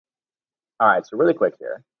All right, so really quick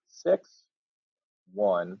here. 6,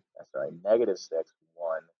 1, negative 6,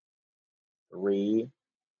 1, 3,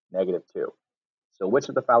 negative 2. So which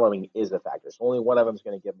of the following is a factor? So only one of them is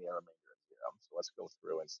going to give me a remainder of 0. So let's go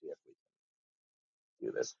through and see if we can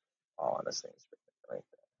do this all on the same screen right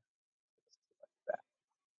there. Like that.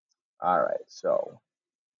 All right, so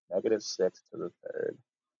negative 6 to the third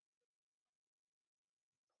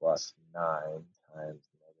plus 9 times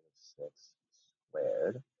negative 6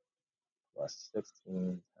 squared plus 16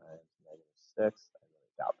 times negative 6. I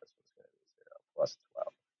really doubt this one's going to be 0 plus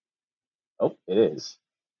 12. Oh, it is.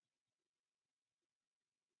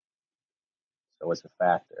 So it's a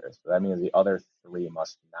factor. So that means the other 3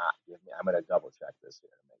 must not give me. I'm going to double check this here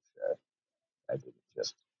to make sure I didn't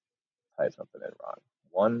just type something in wrong.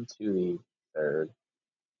 1 to the third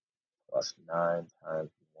plus 9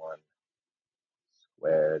 times 1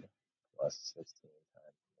 squared plus 16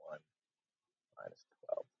 times 1 minus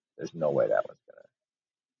 12. There's no way that one's going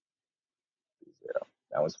to be 0.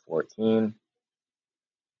 That one's 14.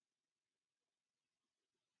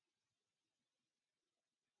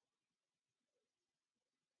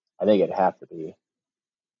 I think it'd have to be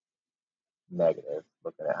negative,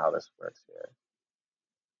 looking at how this works here.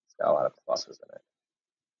 It's got a lot of pluses in it.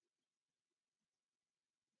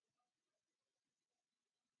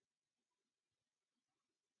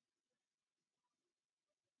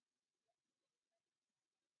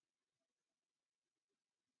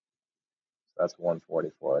 So that's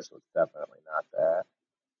 144, so it's definitely not that.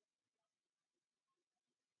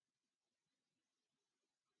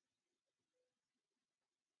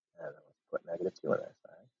 And then let's put negative 2 in there.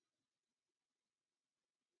 Sorry.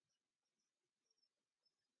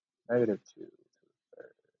 Negative 2 to the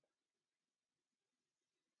third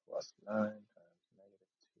plus 9 times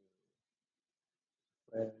negative 2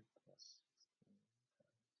 squared plus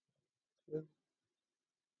 16 times 2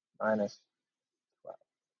 minus 12.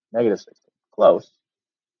 Negative 16. Close.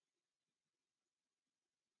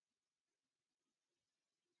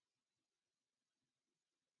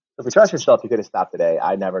 So if you trust yourself, you could have stopped today.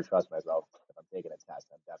 I never trust myself. If I'm taking a test,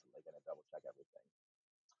 I'm definitely going to double check everything.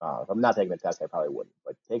 If I'm not taking a test, I probably wouldn't.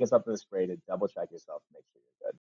 But taking something that's graded, double check yourself, make sure